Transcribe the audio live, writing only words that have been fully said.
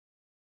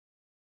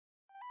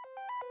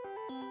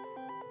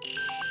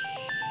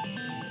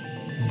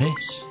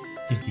This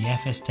is the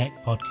FS Tech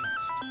Podcast.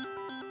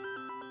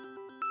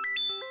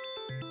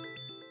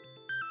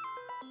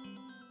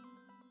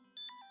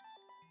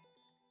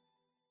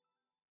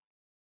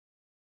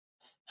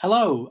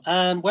 Hello,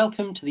 and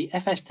welcome to the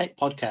FS Tech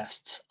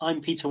Podcast.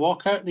 I'm Peter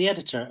Walker, the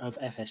editor of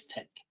FS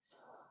Tech.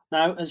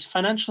 Now, as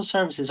financial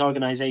services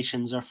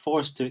organisations are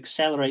forced to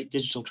accelerate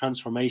digital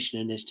transformation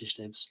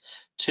initiatives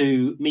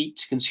to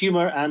meet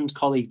consumer and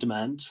colleague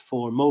demand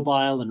for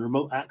mobile and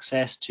remote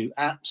access to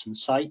apps and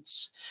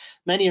sites,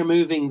 many are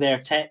moving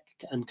their tech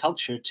and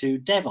culture to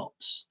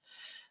DevOps.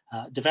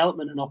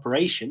 Development and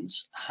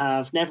operations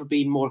have never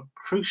been more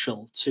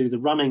crucial to the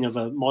running of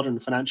a modern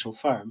financial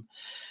firm.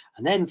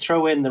 And then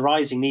throw in the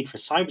rising need for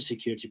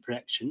cybersecurity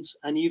protections,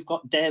 and you've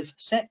got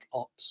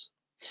DevSecOps.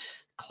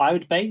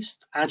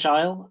 Cloud-based,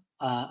 agile,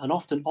 and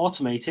often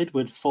automated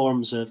with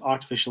forms of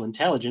artificial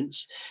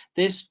intelligence,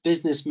 this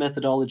business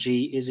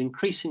methodology is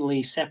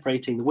increasingly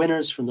separating the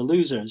winners from the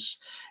losers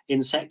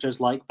in sectors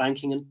like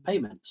banking and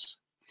payments.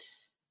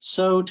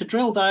 So to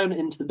drill down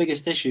into the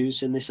biggest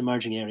issues in this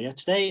emerging area,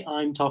 today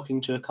I'm talking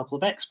to a couple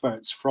of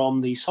experts from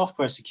the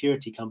software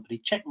security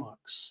company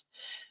Checkmarx.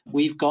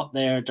 We've got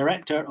their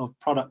Director of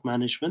Product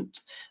Management,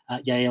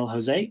 Yael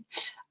Hoze,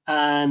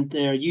 and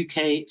their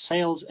UK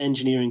Sales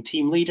Engineering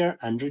Team Leader,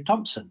 Andrew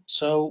Thompson.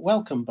 So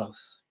welcome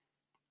both.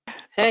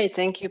 Hey,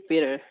 thank you,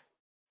 Peter.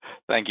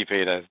 Thank you,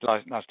 Peter.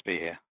 It's nice to be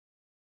here.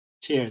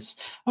 Cheers.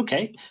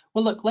 Okay,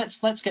 well, look,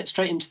 let's get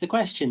straight into the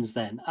questions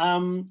then.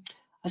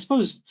 I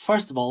suppose,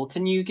 first of all,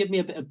 can you give me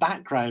a bit of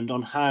background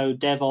on how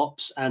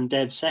DevOps and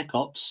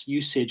DevSecOps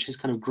usage has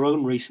kind of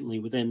grown recently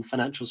within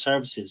financial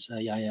services,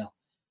 Yael?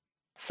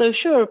 So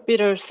sure,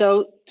 Peter.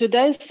 So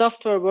today's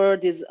software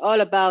world is all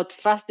about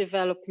fast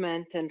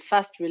development and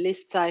fast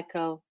release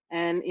cycle.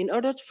 And in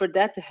order for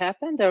that to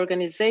happen, the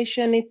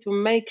organization need to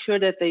make sure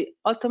that they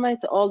automate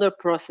all their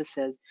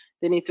processes.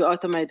 They need to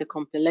automate the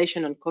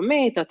compilation and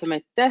commit,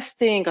 automate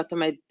testing,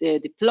 automate the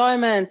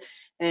deployment,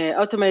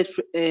 automate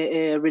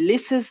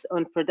releases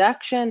on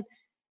production.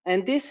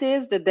 And this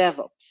is the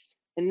DevOps.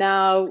 And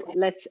now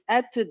let's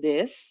add to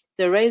this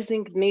the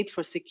rising need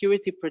for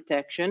security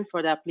protection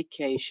for the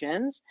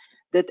applications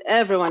that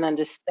everyone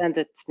understands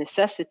its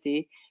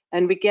necessity,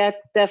 and we get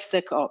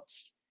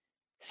DevSecOps.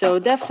 So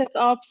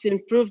DevSecOps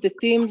improve the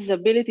team's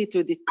ability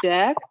to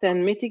detect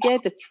and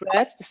mitigate the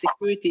threats, the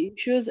security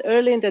issues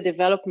early in the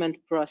development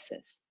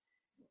process.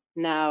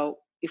 Now,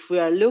 if we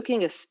are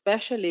looking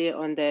especially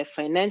on the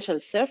financial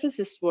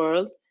services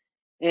world,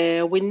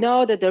 we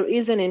know that there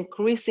is an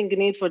increasing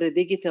need for the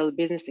digital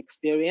business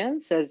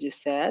experience, as you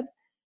said.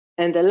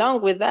 And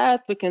along with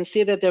that, we can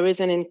see that there is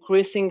an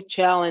increasing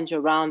challenge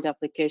around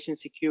application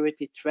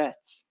security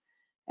threats.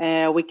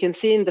 We can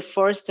see in the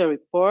Forrester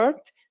report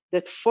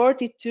that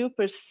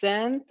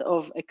 42%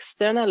 of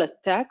external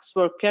attacks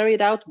were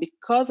carried out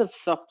because of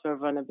software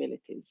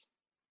vulnerabilities.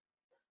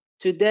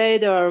 Today,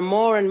 there are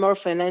more and more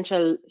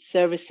financial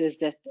services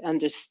that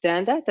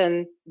understand that,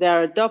 and they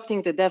are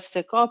adopting the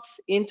DevSecOps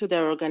into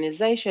their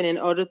organization in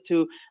order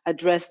to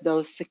address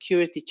those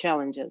security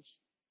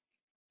challenges.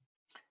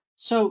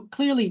 So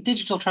clearly,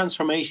 digital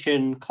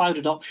transformation, cloud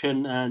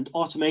adoption, and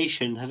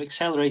automation have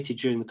accelerated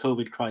during the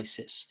COVID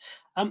crisis.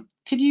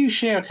 Could you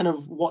share kind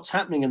of what's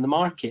happening in the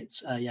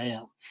markets,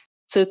 Yael?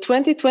 So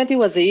 2020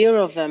 was a year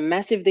of a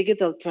massive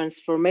digital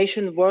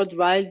transformation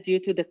worldwide due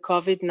to the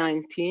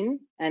COVID-19,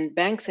 and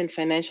banks and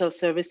financial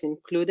service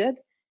included.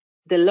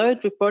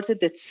 Deloitte reported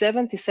that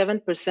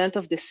 77%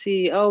 of the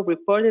CEO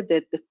reported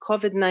that the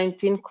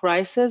COVID-19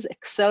 crisis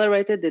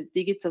accelerated the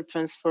digital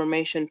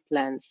transformation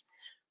plans.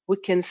 We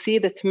can see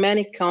that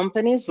many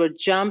companies were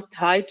jumped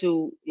high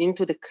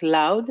into the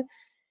cloud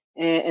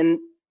and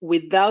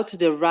without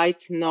the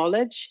right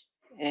knowledge.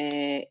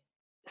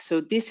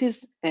 So this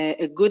is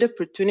a good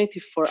opportunity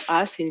for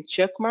us in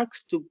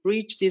Checkmarx to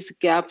bridge this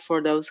gap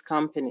for those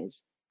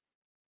companies.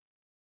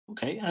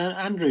 Okay,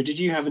 Andrew, did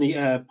you have any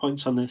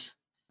points on this?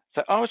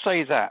 So I would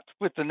say that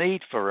with the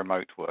need for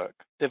remote work,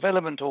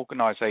 development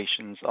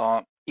organizations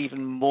are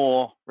even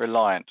more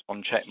reliant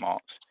on Checkmarx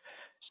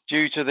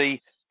due to the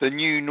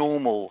new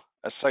normal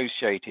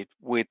associated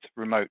with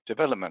remote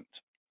development.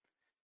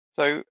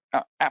 So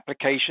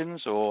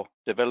applications or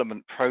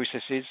development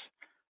processes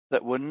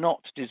that were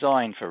not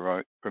designed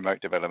for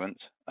remote development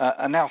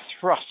are now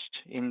thrust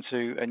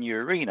into a new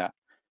arena.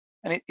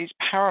 And it's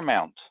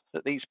paramount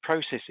that these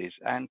processes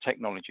and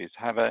technologies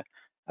have a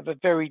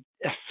very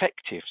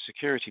effective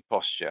security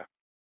posture.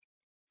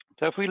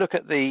 So if we look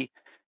at the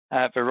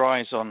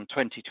Verizon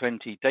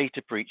 2020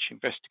 data breach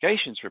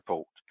investigations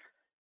report,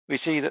 we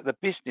see that the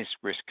business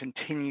risk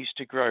continues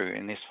to grow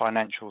in this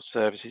financial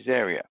services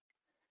area.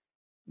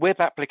 Web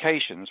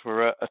applications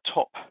were a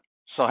top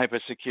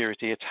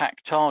cybersecurity attack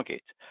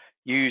target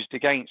used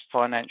against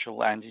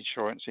financial and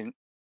insurance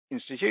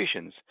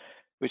institutions,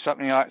 with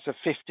something like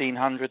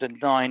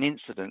 1,509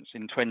 incidents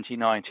in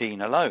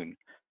 2019 alone.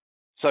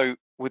 So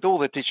with all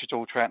the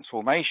digital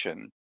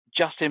transformation,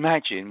 just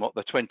imagine what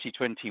the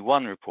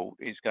 2021 report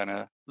is going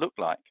to look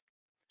like.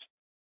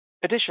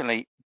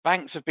 Additionally,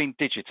 banks have been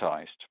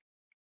digitized.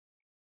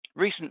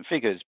 Recent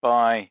figures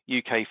by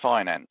UK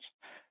Finance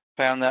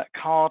found that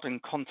card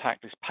and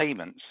contactless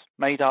payments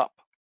made up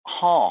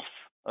half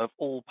of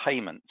all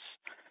payments,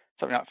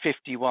 something like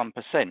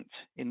 51%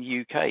 in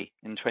the UK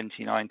in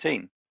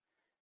 2019.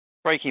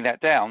 Breaking that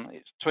down,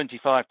 it's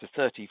 25 to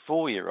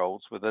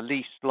 34-year-olds were the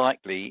least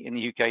likely in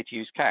the UK to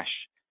use cash,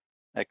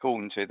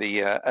 according to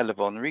the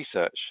Elevon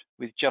research,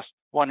 with just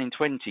 1 in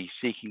 20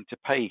 seeking to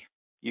pay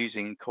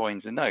using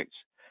coins and notes.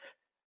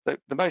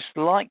 The most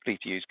likely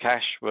to use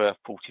cash were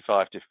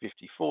 45 to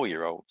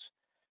 54-year-olds.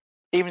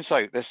 Even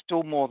so, they're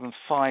still more than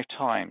 5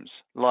 times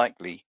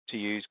likely to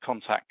use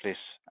contactless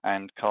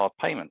and card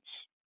payments.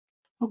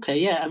 Okay,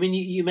 yeah. I mean,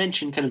 you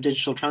mentioned kind of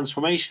digital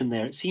transformation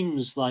there. It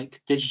seems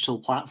like digital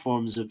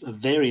platforms of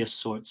various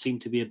sorts seem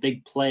to be a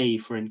big play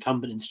for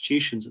incumbent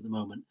institutions at the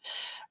moment.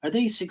 Are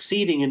they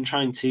succeeding in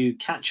trying to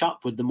catch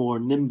up with the more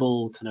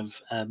nimble kind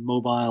of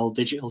mobile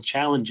digital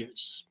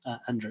challenges,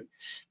 Andrew?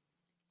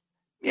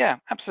 Yeah,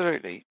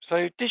 absolutely.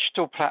 So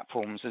digital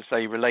platforms as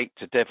they relate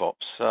to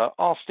DevOps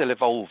are still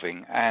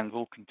evolving and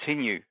will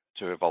continue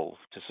to evolve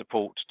to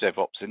support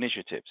DevOps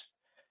initiatives.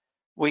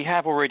 We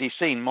have already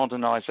seen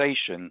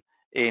modernization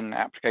in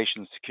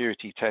application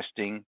security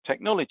testing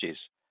technologies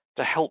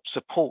to help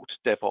support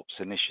DevOps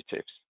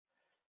initiatives.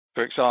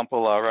 For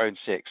example, our own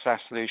CX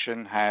SaaS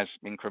solution has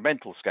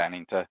incremental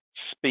scanning to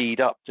speed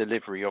up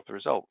delivery of the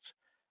results.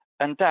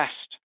 And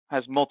DAST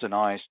has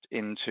modernized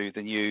into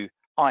the new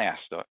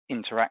IAST, or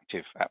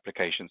Interactive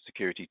Application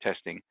Security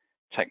Testing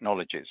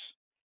technologies.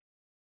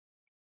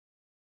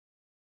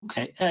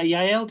 Okay,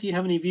 Yael, do you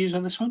have any views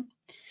on this one?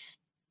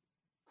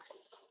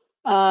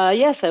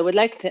 Yes, I would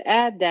like to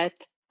add that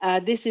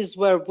this is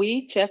where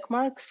we,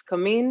 Checkmarx,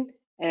 come in.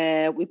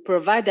 We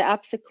provide the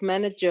AppSec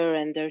manager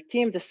and their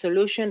team the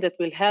solution that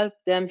will help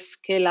them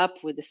scale up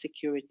with the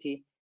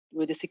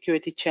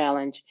security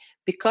challenge.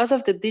 Because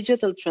of the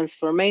digital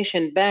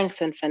transformation,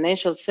 banks and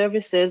financial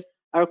services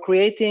are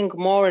creating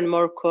more and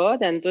more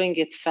code and doing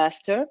it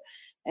faster.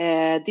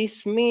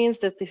 This means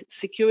that the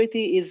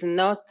security is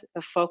not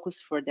a focus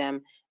for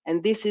them.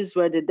 And this is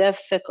where the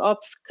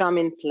DevSecOps come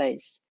in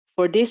place.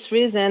 For this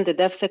reason, the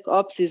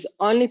DevSecOps is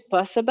only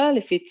possible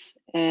if it's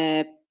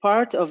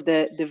part of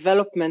the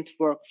development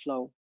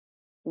workflow.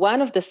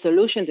 One of the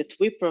solutions that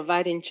we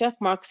provide in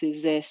Checkmarx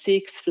is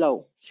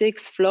CXFlow.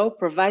 CXFlow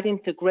provides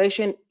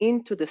integration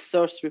into the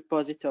source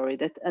repository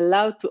that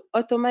allows to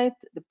automate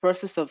the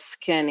process of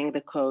scanning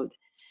the code.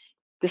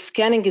 The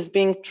scanning is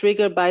being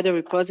triggered by the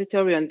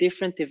repository on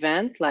different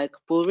events like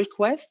pull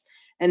requests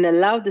and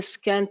allow the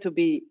scan to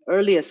be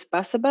early as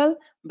possible,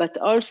 but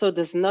also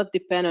does not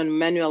depend on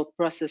manual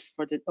process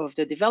of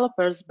the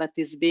developers, but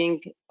is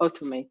being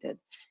automated.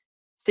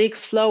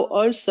 CXFlow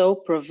also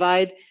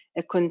provide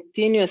a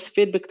continuous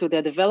feedback to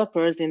the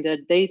developers in their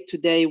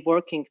day-to-day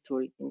working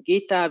tool in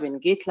GitHub, in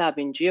GitLab,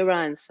 in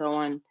Jira, and so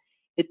on.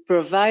 It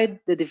provides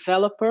the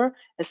developer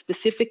a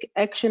specific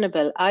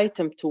actionable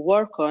item to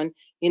work on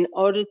in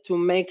order to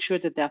make sure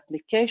that the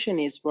application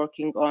is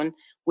working on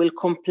will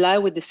comply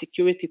with the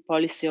security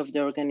policy of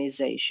the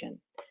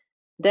organization.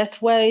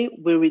 That way,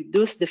 we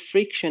reduce the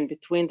friction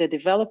between the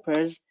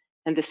developers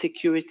and the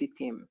security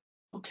team.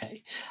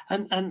 Okay,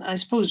 and I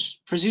suppose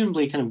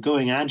presumably kind of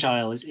going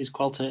agile is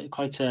quite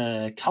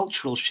a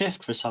cultural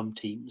shift for some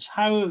teams.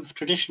 How have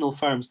traditional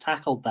firms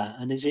tackled that,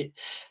 and is it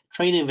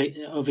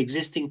training of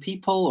existing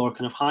people or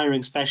kind of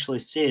hiring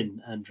specialists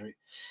in, Andrew?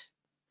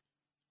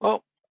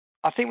 Well,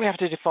 I think we have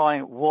to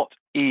define what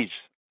is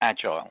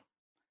agile.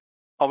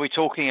 Are we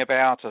talking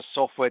about a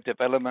software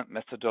development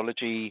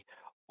methodology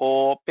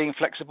or being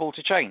flexible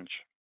to change?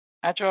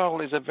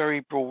 Agile is a very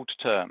broad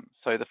term,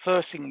 so the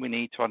first thing we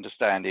need to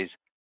understand is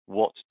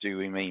what do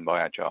we mean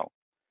by agile?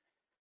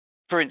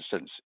 For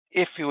instance,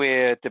 if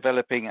we're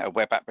developing a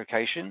web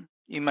application,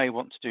 you may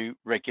want to do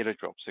regular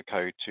drops of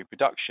code to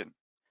production.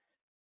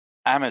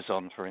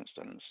 Amazon, for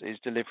instance, is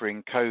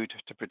delivering code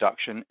to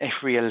production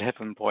every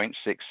 11.6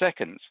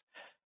 seconds.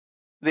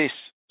 This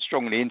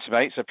strongly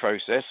intimates a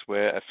process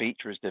where a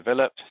feature is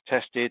developed,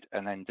 tested,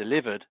 and then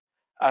delivered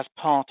as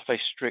part of a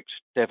strict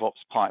DevOps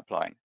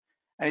pipeline,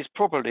 and is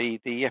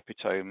probably the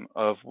epitome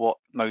of what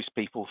most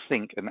people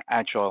think an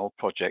agile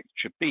project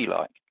should be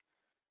like.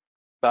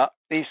 But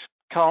this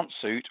can't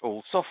suit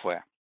all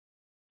software.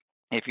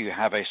 If you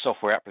have a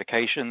software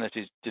application that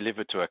is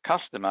delivered to a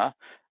customer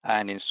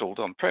and installed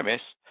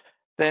on-premise,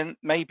 then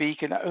maybe you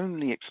can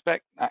only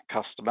expect that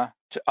customer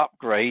to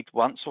upgrade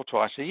once or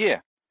twice a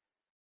year.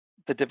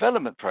 The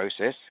development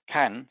process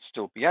can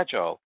still be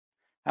agile.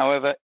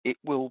 However, it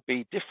will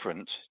be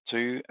different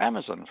to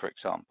Amazon, for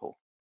example.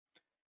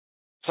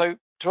 So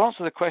to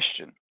answer the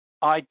question,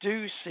 I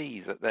do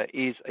see that there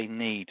is a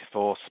need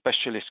for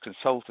specialist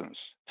consultants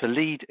to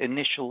lead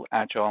initial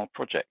agile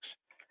projects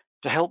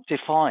to help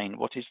define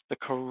what is the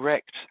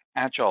correct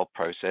agile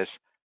process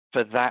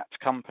for that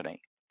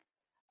company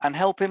and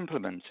help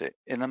implement it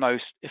in the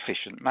most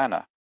efficient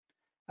manner.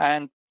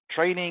 And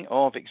training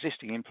of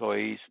existing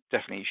employees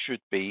definitely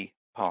should be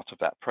part of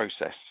that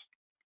process.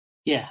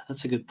 Yeah,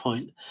 that's a good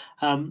point.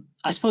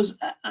 I suppose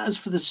as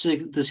for the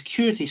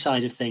security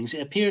side of things,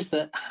 it appears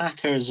that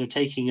hackers are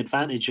taking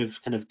advantage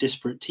of kind of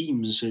disparate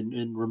teams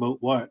in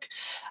remote work.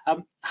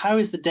 How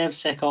is the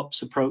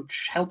DevSecOps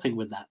approach helping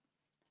with that?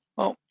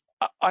 Well,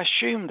 I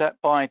assume that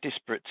by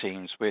disparate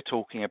teams, we're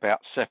talking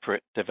about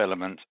separate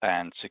development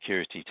and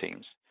security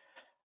teams.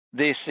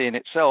 This in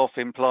itself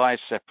implies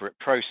separate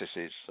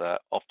processes,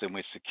 often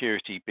with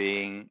security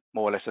being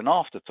more or less an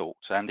afterthought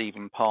and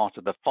even part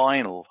of the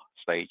final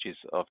stages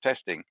of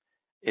testing,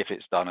 if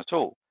it's done at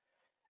all.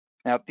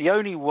 Now, the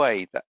only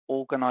way that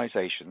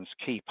organizations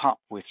keep up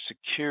with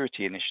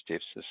security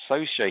initiatives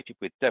associated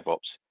with DevOps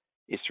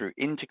is through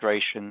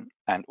integration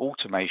and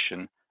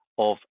automation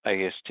of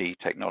AST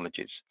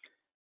technologies.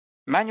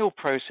 Manual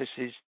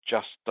processes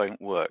just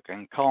don't work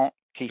and can't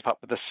keep up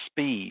with the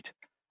speed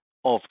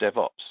of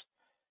DevOps.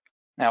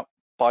 Now,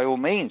 by all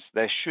means,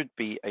 there should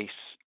be a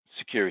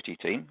security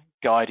team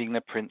guiding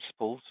the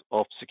principles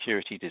of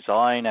security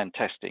design and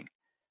testing.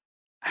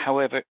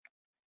 However,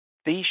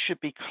 these should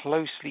be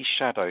closely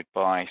shadowed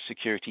by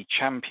security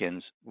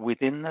champions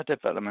within the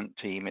development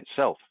team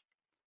itself.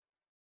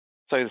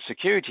 So the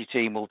security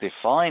team will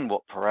define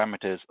what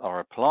parameters are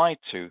applied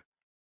to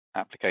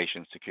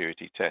application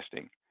security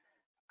testing.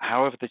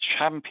 However, the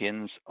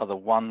champions are the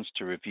ones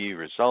to review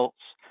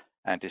results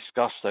and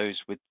discuss those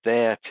with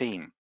their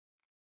team.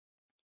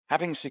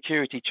 Having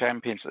security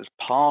champions as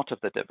part of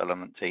the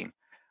development team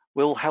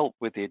will help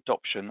with the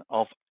adoption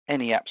of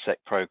any AppSec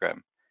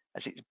program,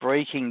 as it's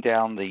breaking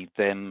down the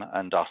them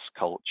and us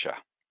culture.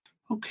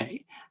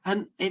 Okay,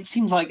 and it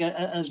seems like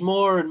as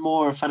more and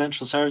more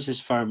financial services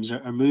firms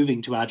are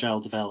moving to agile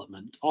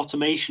development,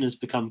 automation has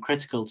become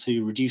critical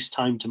to reduce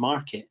time to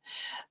market.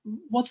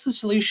 What's the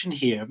solution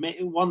here?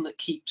 One that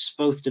keeps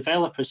both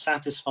developers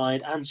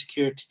satisfied and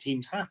security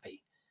teams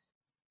happy?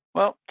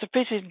 Well, to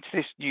fit into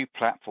this new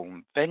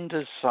platform,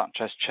 vendors such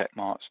as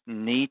Checkmarx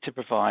need to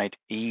provide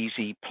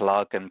easy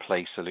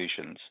plug-and-play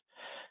solutions.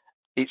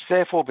 It's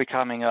therefore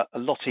becoming a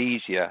lot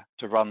easier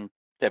to run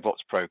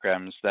DevOps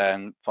programs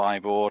than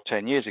 5 or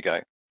 10 years ago.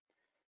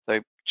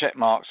 So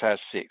Checkmarx has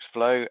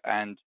CXFlow,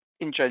 and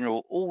in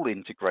general, all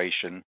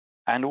integration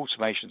and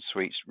automation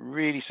suites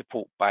really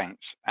support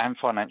banks and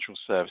financial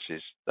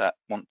services that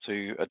want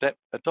to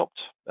adopt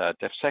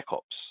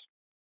DevSecOps.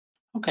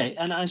 Okay,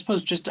 and I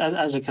suppose just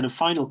as a kind of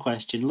final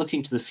question,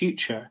 looking to the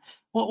future,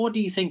 what do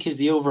you think is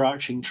the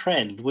overarching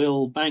trend?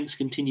 Will banks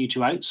continue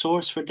to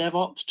outsource for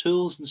DevOps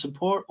tools and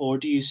support, or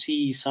do you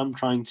see some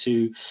trying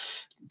to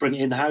bring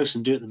it in-house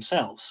and do it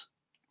themselves?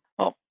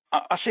 Well,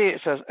 I see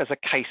it as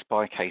a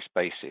case-by-case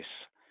basis.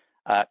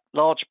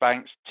 Large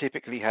banks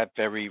typically have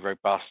very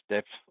robust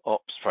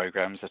DevOps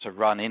programs that are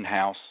run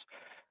in-house,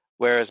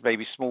 whereas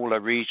maybe smaller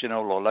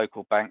regional or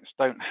local banks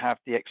don't have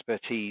the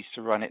expertise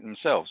to run it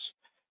themselves.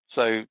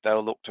 So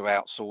they'll look to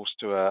outsource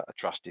to a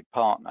trusted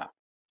partner.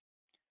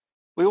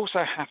 We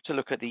also have to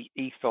look at the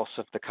ethos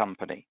of the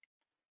company.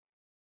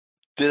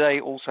 Do they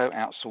also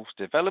outsource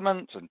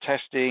development and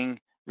testing,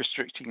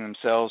 restricting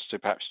themselves to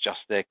perhaps just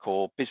their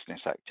core business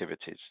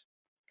activities?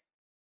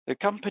 The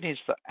companies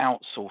that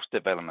outsource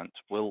development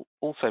will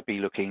also be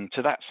looking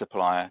to that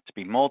supplier to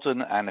be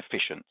modern and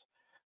efficient,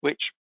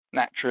 which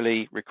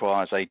naturally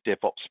requires a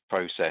DevOps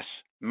process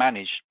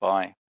managed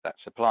by that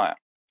supplier.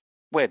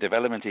 Where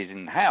development is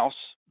in-house,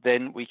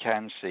 then we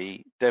can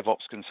see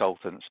DevOps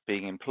consultants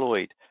being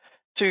employed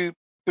to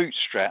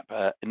bootstrap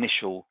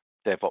initial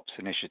DevOps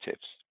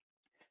initiatives.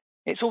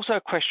 It's also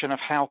a question of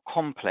how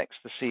complex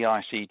the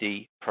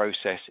CI/CD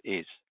process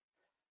is.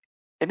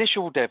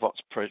 Initial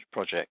DevOps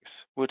projects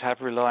would have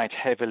relied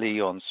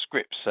heavily on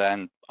scripts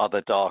and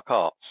other dark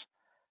arts,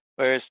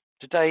 whereas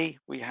today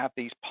we have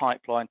these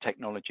pipeline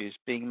technologies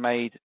being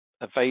made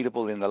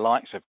available in the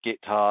likes of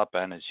GitHub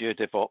and Azure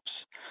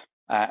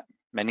DevOps,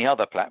 many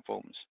other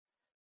platforms.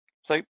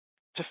 So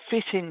to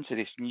fit into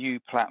this new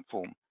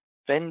platform,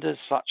 vendors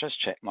such as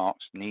Checkmarx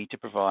need to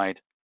provide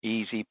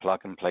easy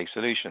plug-and-play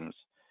solutions.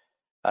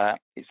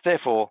 It's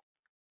therefore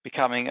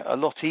becoming a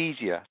lot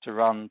easier to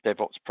run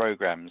DevOps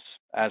programs,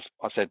 as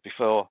I said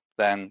before,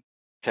 than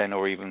 10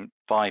 or even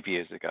 5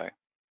 years ago.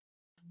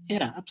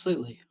 Yeah,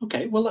 absolutely.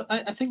 Okay, well,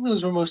 I think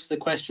those were most of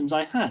the questions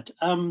I had.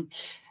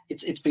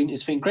 It's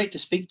been great to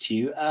speak to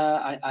you.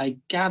 I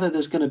gather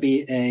there's going to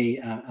be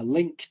a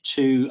link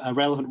to a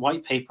relevant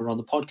white paper on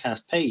the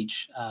podcast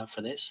page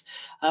for this.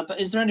 But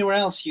is there anywhere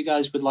else you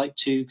guys would like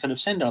to kind of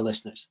send our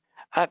listeners?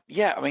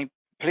 Yeah, I mean,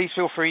 please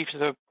feel free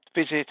to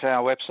visit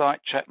our website,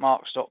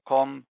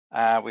 checkmarx.com.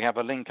 We have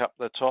a link up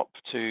the top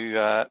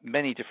to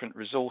many different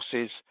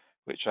resources,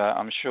 which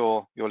I'm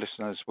sure your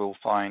listeners will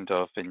find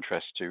of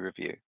interest to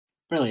review.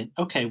 Brilliant.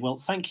 Okay, well,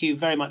 thank you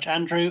very much,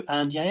 Andrew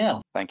and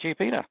Yael. Thank you,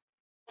 Peter.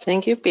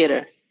 Thank you,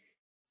 Peter.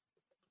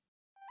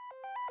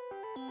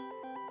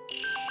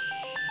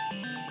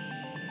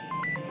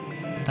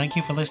 Thank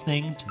you for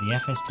listening to the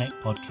FS Tech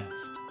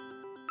Podcast.